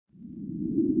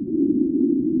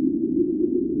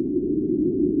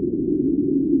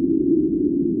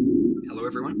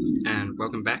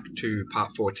welcome back to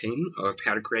part 14 of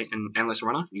how to create an endless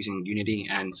runner using Unity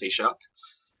and C#.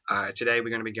 Today we're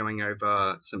going to be going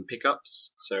over some pickups,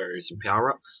 so some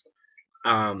power-ups.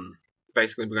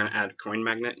 Basically we're going to add coin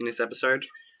magnet in this episode.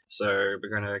 So we're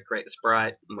going to create the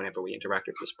sprite, and whenever we interact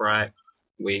with the sprite,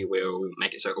 we will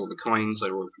make it so all the coins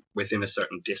are within a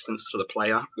certain distance to the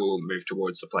player will move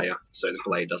towards the player, so the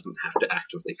player doesn't have to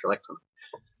actively collect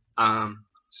them.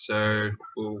 So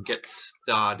we'll get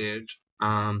started.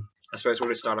 I suppose we'll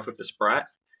just start off with the sprite.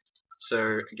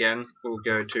 So again, we'll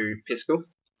go to Piskel,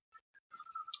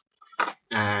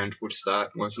 and we'll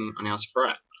start working on our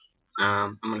sprite.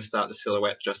 I'm going to start the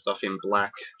silhouette just off in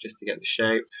black, just to get the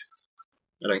shape.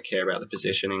 I don't care about the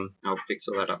positioning, I'll fix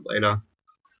all that up later.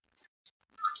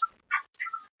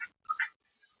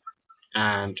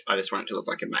 And I just want it to look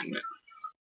like a magnet.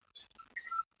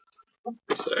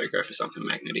 So go for something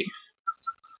magnety.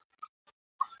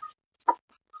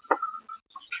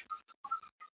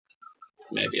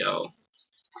 Maybe I'll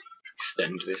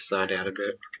extend this side out a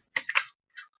bit.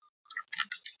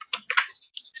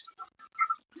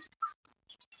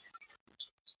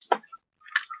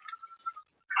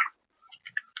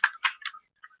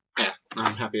 Yeah,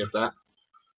 I'm happy with that.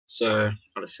 So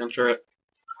I'll just center it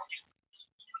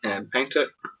and paint it.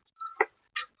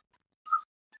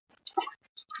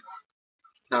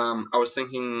 I was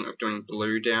thinking of doing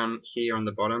blue down here on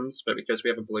the bottoms, but because we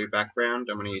have a blue background,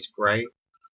 I'm going to use grey.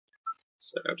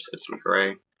 So I'll just add some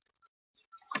grey,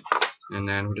 and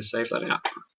then we'll just save that out.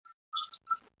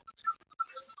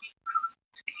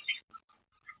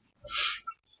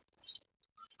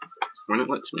 When it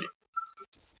lets me.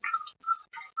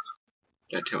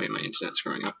 Don't tell me my internet's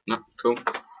screwing up. No, cool.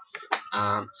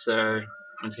 So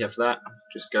once you have that,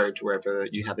 just go to wherever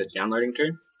you have it downloading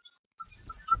to.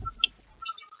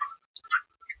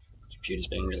 Computer's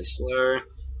being really slow.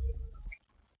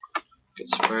 Get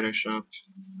some Photoshop.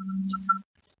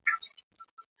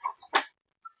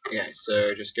 Okay,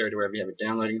 so just go to wherever you have it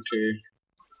downloading to,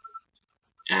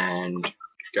 and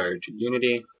go to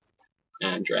Unity,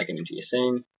 and drag it into your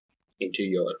scene, into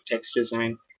your textures,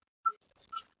 and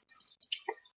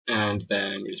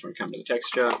then we just want to come to the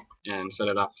texture and set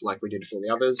it up like we did for the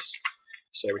others.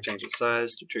 So we change its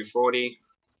size to 240,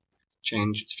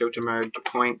 change its filter mode to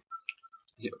point,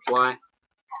 hit apply,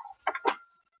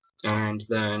 and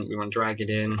then we want to drag it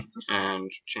in and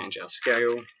change our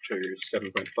scale to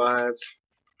 7.5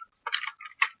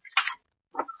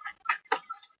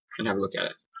 and have a look at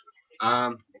it.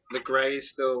 The grey is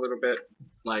still a little bit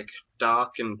like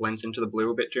dark and blends into the blue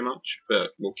a bit too much,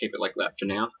 but we'll keep it like that for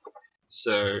now.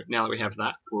 So now that we have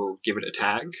that, we'll give it a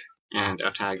tag, and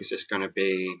our tag is just going to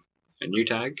be a new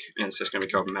tag, and it's just going to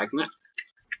be called magnet.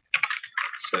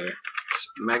 So it's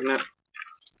magnet,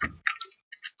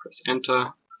 press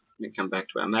enter, and come back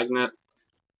to our magnet,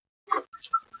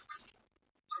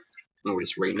 and we'll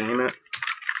just rename it,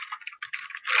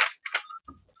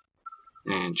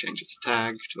 and change its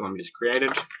tag to the one we just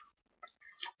created,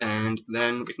 and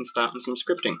then we can start on some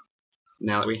scripting,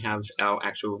 now that we have our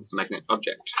actual magnet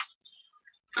object.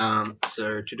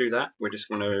 So to do that, we're just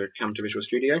going to come to Visual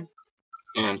Studio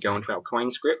and go into our coin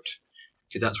script,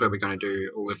 because that's where we're going to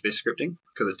do all of this scripting,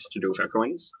 because it's to do with our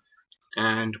coins.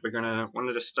 And we're going to want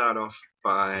to just start off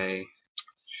by,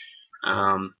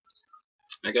 I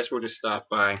guess we'll just start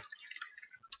by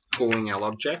pulling our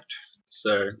object.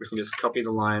 So we can just copy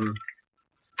the line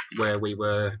where we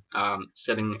were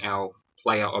setting our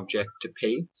player object to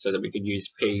P, so that we could use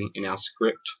P in our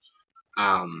script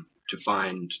to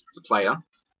find the player.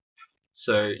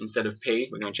 So instead of P,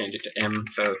 we're going to change it to M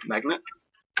for magnet.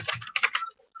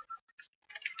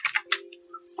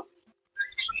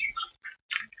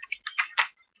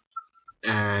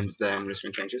 And then we're just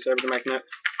going to change this over to magnet.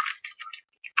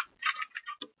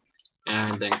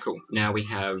 And then cool, now we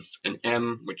have an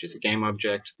M, which is a game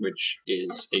object, which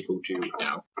is equal to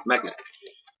our magnet.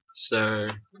 So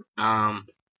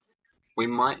we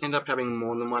might end up having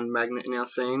more than one magnet in our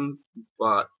scene,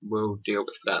 but we'll deal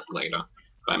with that later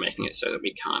by making it so that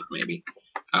we can't, maybe.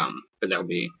 But that'll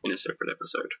be in a separate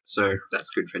episode. So that's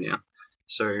good for now.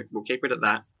 So we'll keep it at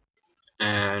that,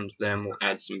 and then we'll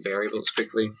add some variables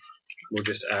quickly. We'll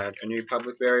just add a new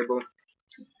public variable,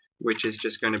 which is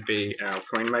just going to be our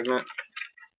coin magnet.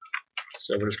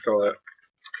 So we'll just call it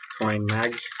coin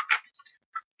mag,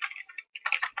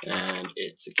 and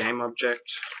it's a game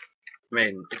object. I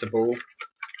mean, it's a bool.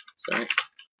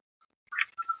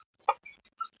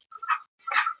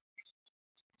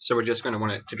 So we're just going to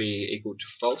want it to be equal to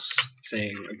false,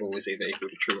 saying a bool is either equal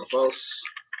to true or false.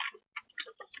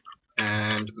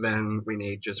 And then we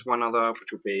need just one other,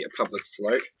 which will be a public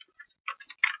float,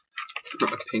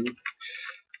 not a ping.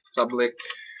 Public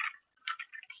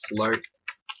load.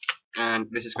 And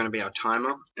this is going to be our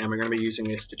timer, and we're going to be using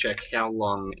this to check how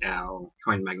long our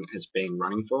coin magnet has been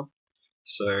running for.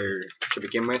 So to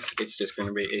begin with, it's just going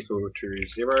to be equal to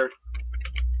 0.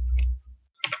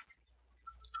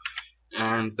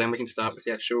 And then we can start with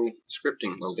the actual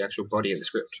scripting, well, the actual body of the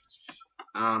script.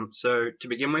 So to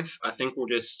begin with, I think we'll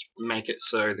just make it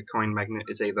so the coin magnet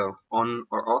is either on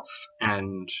or off,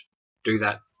 and do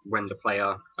that when the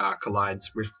player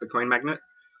collides with the coin magnet,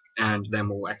 and then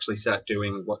we'll actually start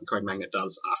doing what the coin magnet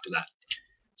does after that.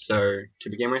 So to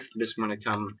begin with, we just want to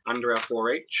come under our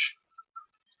for each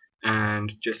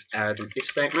and just add an if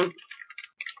statement,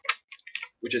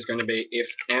 which is going to be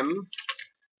if m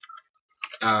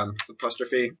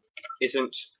apostrophe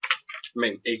isn't,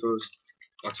 equals,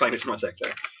 I'll explain this in one sec.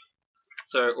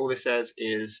 So all this says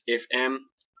is if m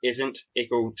isn't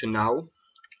equal to null,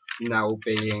 null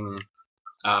being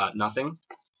nothing.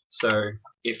 So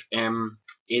if m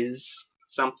is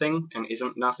something and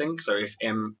isn't nothing, so if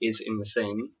m is in the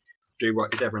scene, do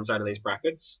what is ever inside of these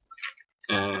brackets.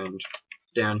 And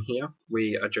down here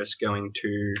we are just going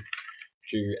to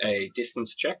do a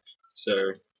distance check. So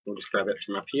we'll just grab it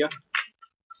from up here,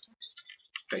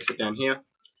 paste it down here.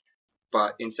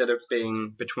 But instead of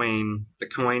being between the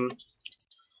coin,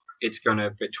 it's going to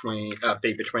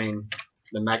be between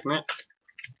the magnet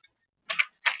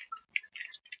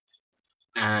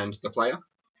and the player.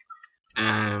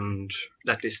 And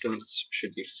that distance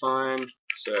should be fine,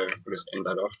 so we'll just end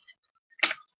that off.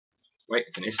 Wait,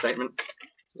 it's an if statement,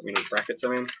 so we need brackets,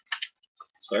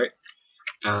 Sorry.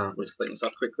 We'll just clean this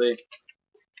up quickly.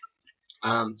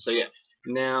 So yeah,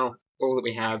 now all that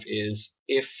we have is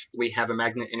if we have a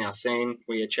magnet in our scene,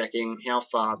 we are checking how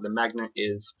far the magnet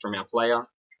is from our player,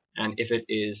 and if it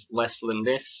is less than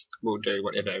this, we'll do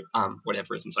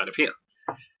whatever is inside of here.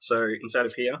 So inside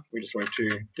of here, we just want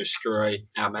to destroy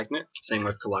our magnet. Seeing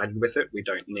we've collided with it, we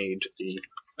don't need the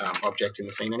object in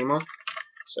the scene anymore.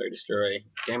 So destroy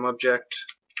game object,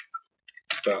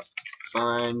 dot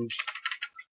find,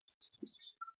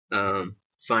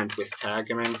 find with tag,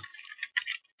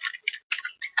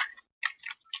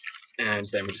 and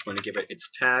then we just want to give it its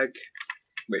tag,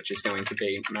 which is going to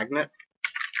be magnet.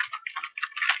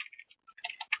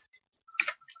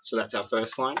 So that's our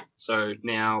first line. So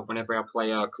now whenever our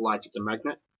player collides with the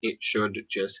magnet, it should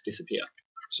just disappear.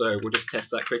 So we'll just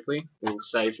test that quickly. We'll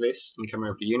save this and come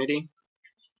over to Unity.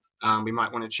 We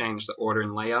might want to change the order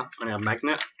and layer on our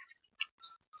magnet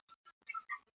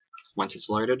once it's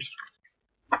loaded.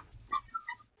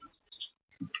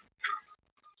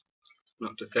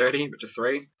 Not to 30, but to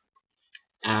 3.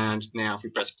 And now if we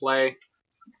press play,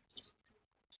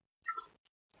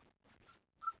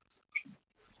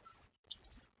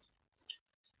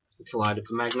 collide with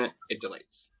the magnet, it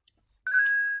deletes.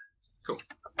 Cool.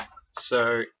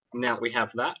 So now that we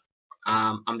have that,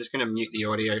 I'm just going to mute the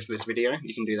audio for this video.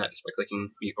 You can do that just by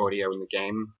clicking mute audio in the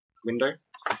game window.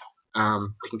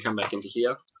 We can come back into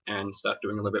here and start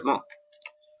doing a little bit more.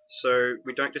 So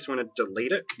we don't just want to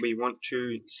delete it, we want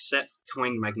to set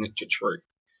coin magnet to true,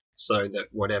 so that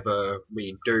whatever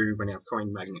we do when our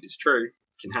coin magnet is true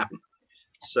can happen.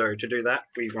 So to do that,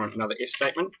 we want another if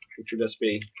statement, which will just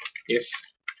be if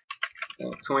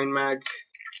our coin mag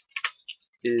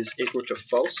is equal to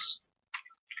false.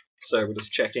 So we're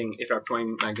just checking if our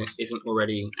coin magnet isn't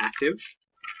already active.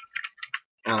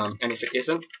 And if it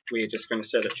isn't, we're just going to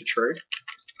set it to true.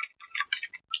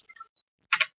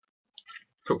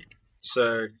 Cool.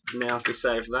 So now if we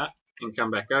save that and come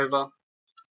back over,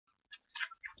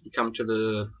 you come to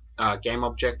the game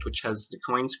object which has the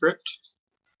coin script.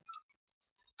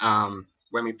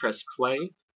 When we press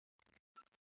play,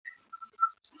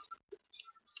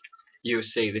 you'll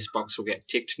see this box will get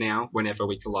ticked now whenever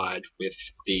we collide with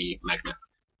the magnet.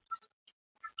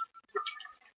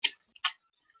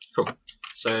 Cool.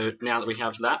 So now that we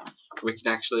have that, we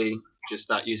can actually just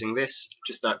start using this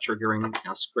to start triggering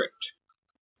our script.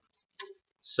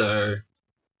 So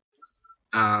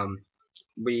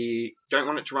we don't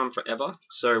want it to run forever,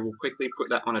 so we'll quickly put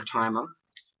that on a timer.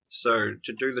 So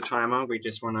to do the timer, we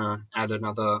just want to add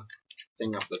another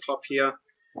thing up the top here,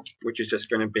 which is just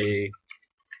going to be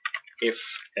if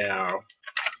our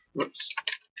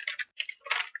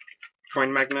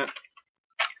coin magnet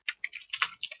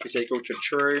is equal to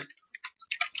true,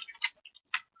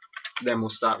 then we'll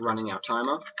start running our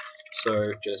timer.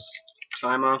 So just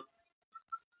timer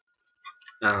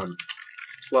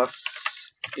plus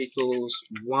equals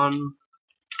 1,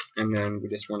 and then we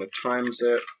just want to times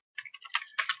it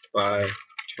by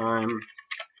time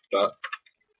dot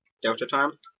delta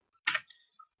time,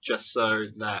 just so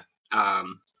that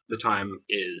the time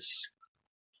is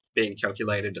being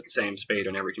calculated at the same speed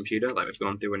on every computer, like we've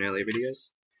gone through in earlier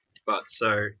videos. But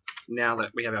so now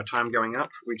that we have our time going up,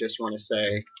 we just want to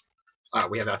say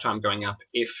we have our time going up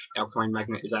if our coin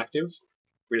magnet is active.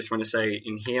 We just want to say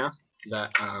in here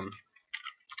that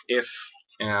if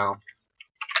our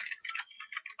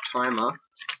timer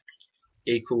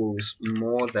equals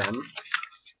more than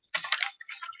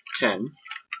 10,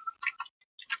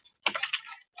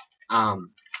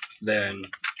 then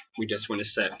we just want to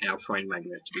set our coin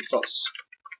magnet to be false.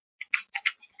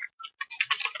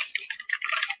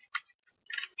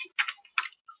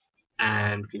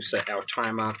 And we'll set our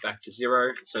timer back to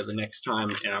 0, so the next time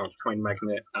our coin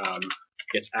magnet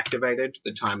gets activated,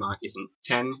 the timer isn't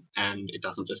 10 and it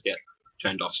doesn't just get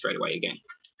turned off straight away again.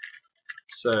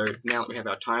 So now that we have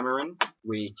our timer in,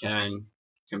 we can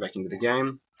come back into the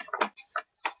game,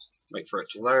 wait for it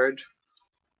to load,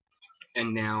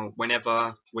 and now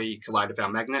whenever we collide with our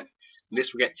magnet,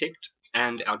 this will get ticked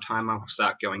and our timer will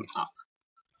start going up.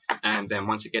 And then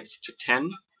once it gets to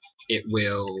 10, it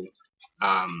will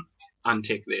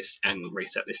untick this and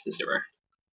reset this to 0.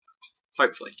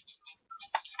 Hopefully.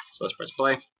 So let's press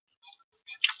play.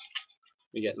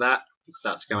 We get that, it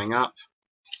starts going up.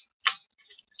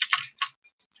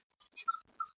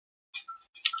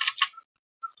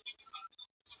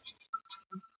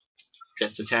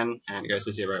 Gets to 10 and it goes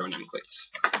to 0 and unclicks.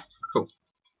 Cool.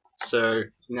 So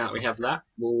now that we have that,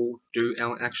 we'll do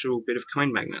our actual bit of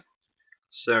coin magnet.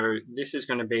 So this is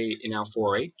going to be in our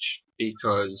for each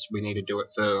because we need to do it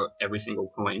for every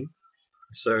single coin.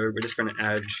 So we're just going to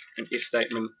add an if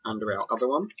statement under our other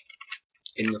one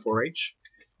in the for each,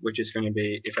 which is going to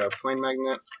be if our coin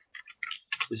magnet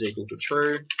is equal to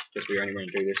true, because we only want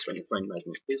to do this when the coin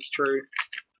magnet is true.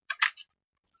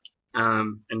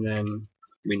 And then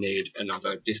we need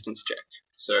another distance check.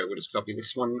 So we'll just copy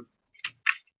this one.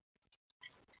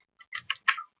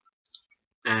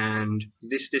 And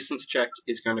this distance check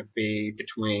is going to be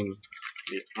between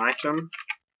the item,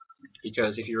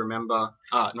 because if you remember,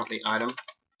 not the item,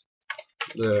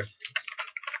 the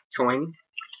coin,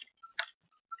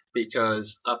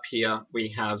 because up here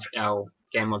we have our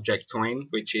game object coin,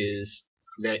 which is,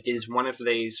 there is one of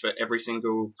these for every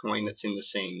single coin that's in the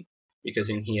scene, because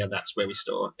in here that's where we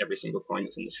store every single coin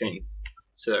that's in the scene.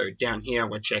 So down here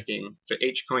we're checking for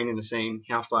each coin in the scene,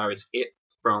 how far is it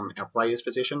from our player's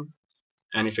position,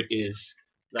 and if it is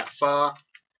that far,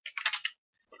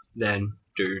 then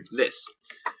do this.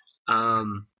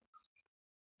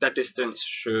 That distance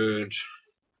should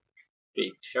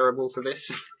be terrible for this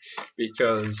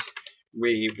because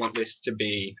we want this to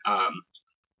be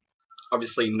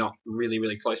obviously not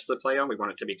really close to the player. We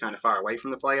want it to be kind of far away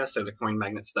from the player, so the coin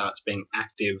magnet starts being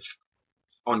active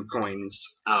on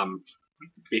coins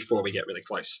before we get really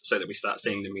close, so that we start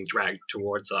seeing them being dragged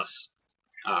towards us,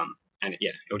 and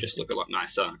yeah, it'll just look a lot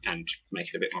nicer and make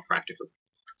it a bit more practical.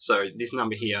 So this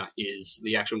number here is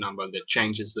the actual number that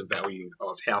changes the value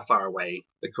of how far away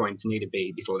the coins need to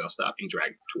be before they'll start being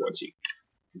dragged towards you.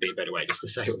 It'd be a better way just to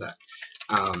say all that.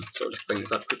 So I'll just clean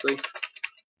this up quickly.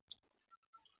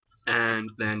 And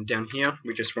then down here,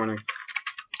 we just want to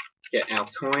get our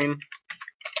coin.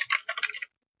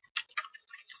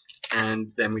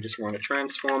 And then we just want to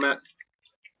transform it.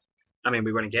 I mean,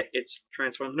 we want to get its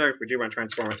transform. No, we do want to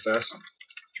transform it first.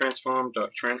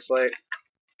 Transform.translate.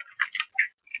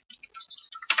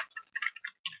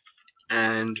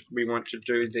 And we want to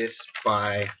do this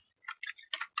by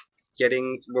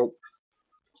getting, well,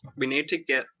 we need to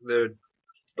get the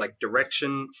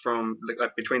direction from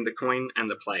between the coin and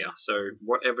the player. So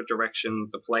whatever direction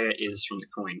the player is from the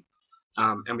coin.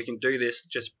 And we can do this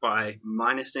just by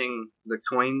minusing the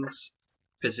coin's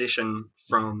position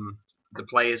from the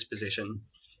player's position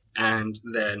and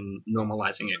then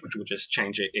normalizing it, which will just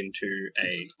change it into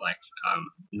a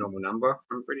normal number,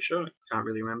 I'm pretty sure. I can't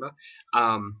really remember.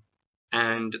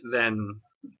 And then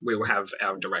we will have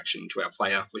our direction to our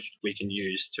player, which we can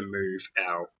use to move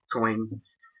our coin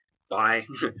by,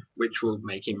 which will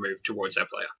make him move towards our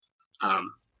player.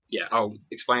 Yeah, I'll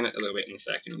explain it a little bit in a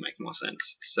second, it'll make more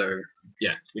sense. So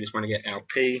yeah, we just want to get our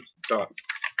p dot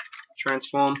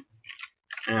transform,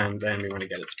 and then we want to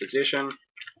get its position,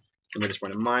 and we just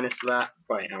want to minus that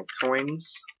by our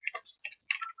coins.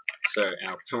 So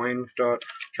our coin dot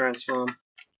transform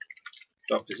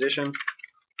dot position.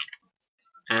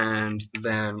 And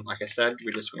then, like I said,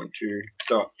 we just want to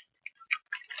dot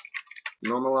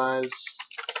normalize.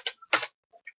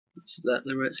 Is that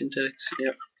the right syntax?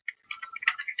 Yep.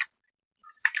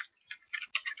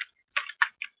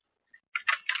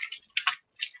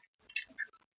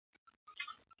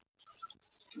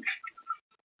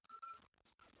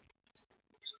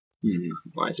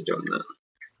 Why is it doing that?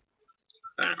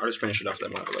 I'll just finish it off,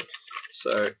 then we'll have a look.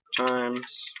 So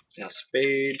times our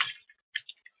speed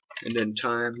and then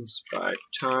times by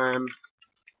time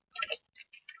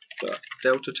dot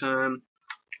delta time,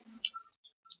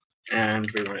 and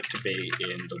we want it to be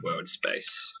in the world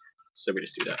space. So we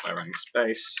just do that by running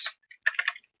space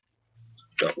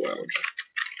dot world,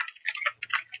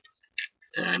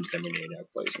 and then we need our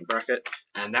closing bracket,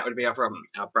 and that would be our problem,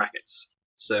 our brackets.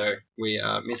 So we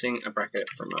are missing a bracket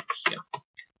from up here.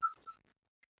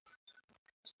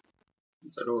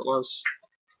 Is that all it was?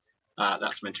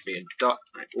 That's meant to be a dot.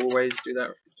 I always do that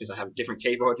because I have a different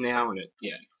keyboard now, and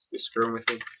it's just screwing with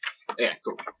me. Yeah,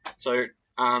 cool. So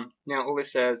now all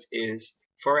this says is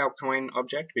for our coin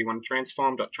object, we want to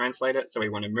transform.translate it, so we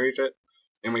want to move it,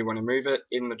 and we want to move it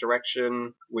in the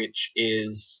direction which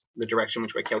is the direction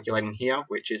which we're calculating here,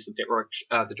 which is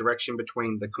the direction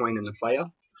between the coin and the player.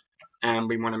 And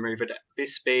we want to move it at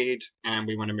this speed, and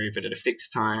we want to move it at a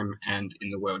fixed time and in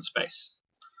the world space.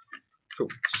 Cool.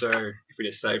 So if we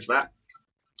just save that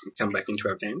and come back into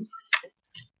our game.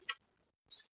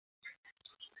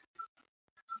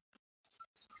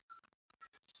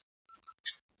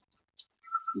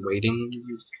 Waiting.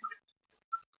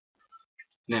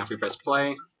 Now if we press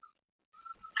play,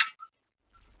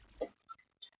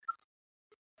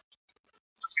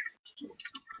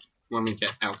 when we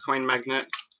get our coin magnet,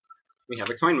 we have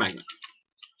a coin magnet.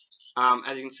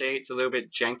 As you can see, it's a little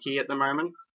bit janky at the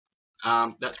moment.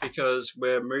 That's because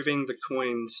we're moving the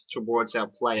coins towards our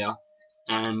player,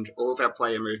 and all of our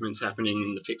player movements happening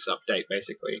in the fixed update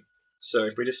basically. So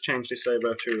if we just change this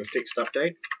over to a fixed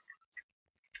update,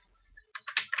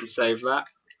 and save that,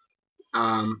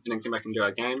 and then come back and do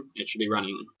our game, it should be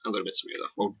running a little bit smoother,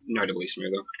 or notably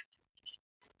smoother.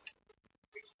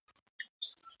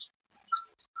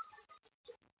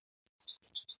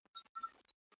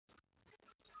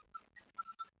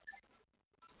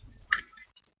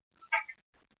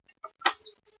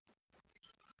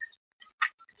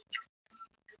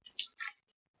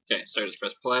 Okay, so just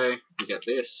press play, we get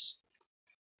this,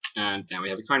 and now we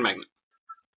have a coin magnet.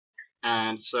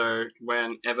 And so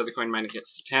whenever the coin magnet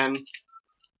gets to 10,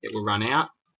 it will run out,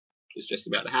 which is just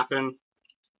about to happen,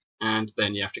 and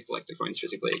then you have to collect the coins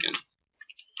physically again.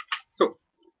 Cool.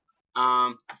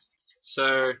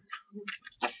 So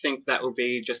I think that will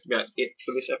be just about it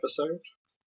for this episode.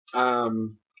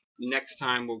 Next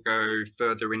time we'll go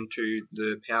further into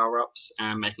the power-ups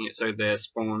and making it so they're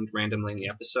spawned randomly in the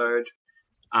episode.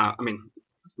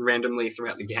 Randomly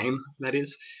throughout the game, that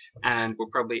is. And we'll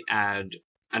probably add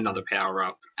another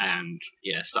power-up and,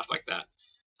 stuff like that.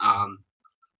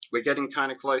 We're getting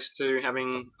kind of close to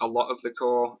having a lot of the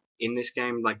core in this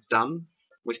game, done.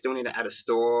 We still need to add a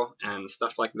store and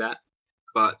stuff like that.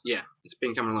 But, yeah, it's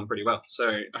been coming along pretty well. So,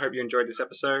 I hope you enjoyed this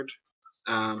episode.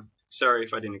 Sorry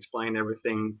if I didn't explain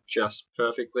everything just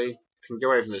perfectly. I can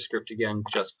go over the script again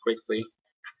just quickly.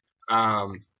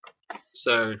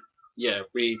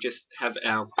 We just have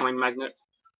our coin magnet,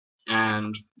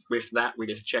 and with that we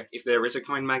just check if there is a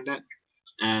coin magnet,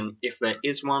 and if there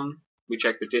is one, we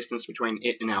check the distance between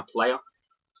it and our player,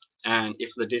 and if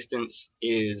the distance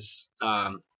is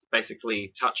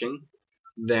basically touching,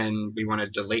 then we want to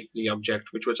delete the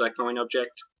object which was our coin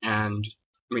object,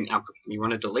 we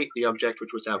want to delete the object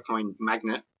which was our coin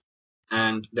magnet,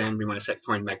 and then we want to set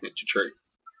coin magnet to true.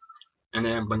 And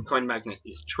then when coin magnet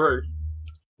is true,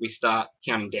 we start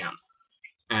counting down.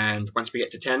 And once we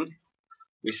get to 10,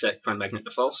 we set coin magnet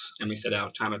to false, and we set our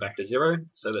timer back to 0,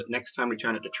 so that next time we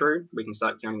turn it to true, we can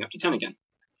start counting up to 10 again.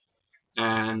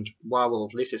 And while all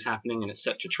of this is happening and it's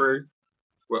set to true,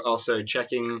 we're also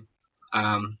checking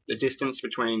the distance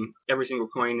between every single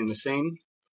coin in the scene,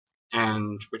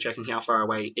 and we're checking how far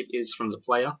away it is from the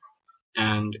player,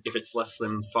 and if it's less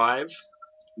than 5,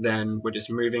 then we're just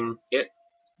moving it,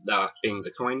 being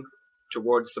the coin,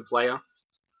 towards the player,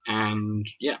 and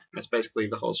that's basically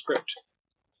the whole script.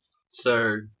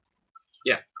 So,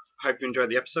 hope you enjoyed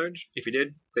the episode. If you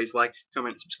did, please like,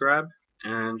 comment, subscribe,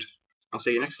 and I'll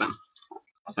see you next time.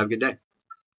 Have a good day.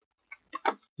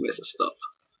 Where's the stop?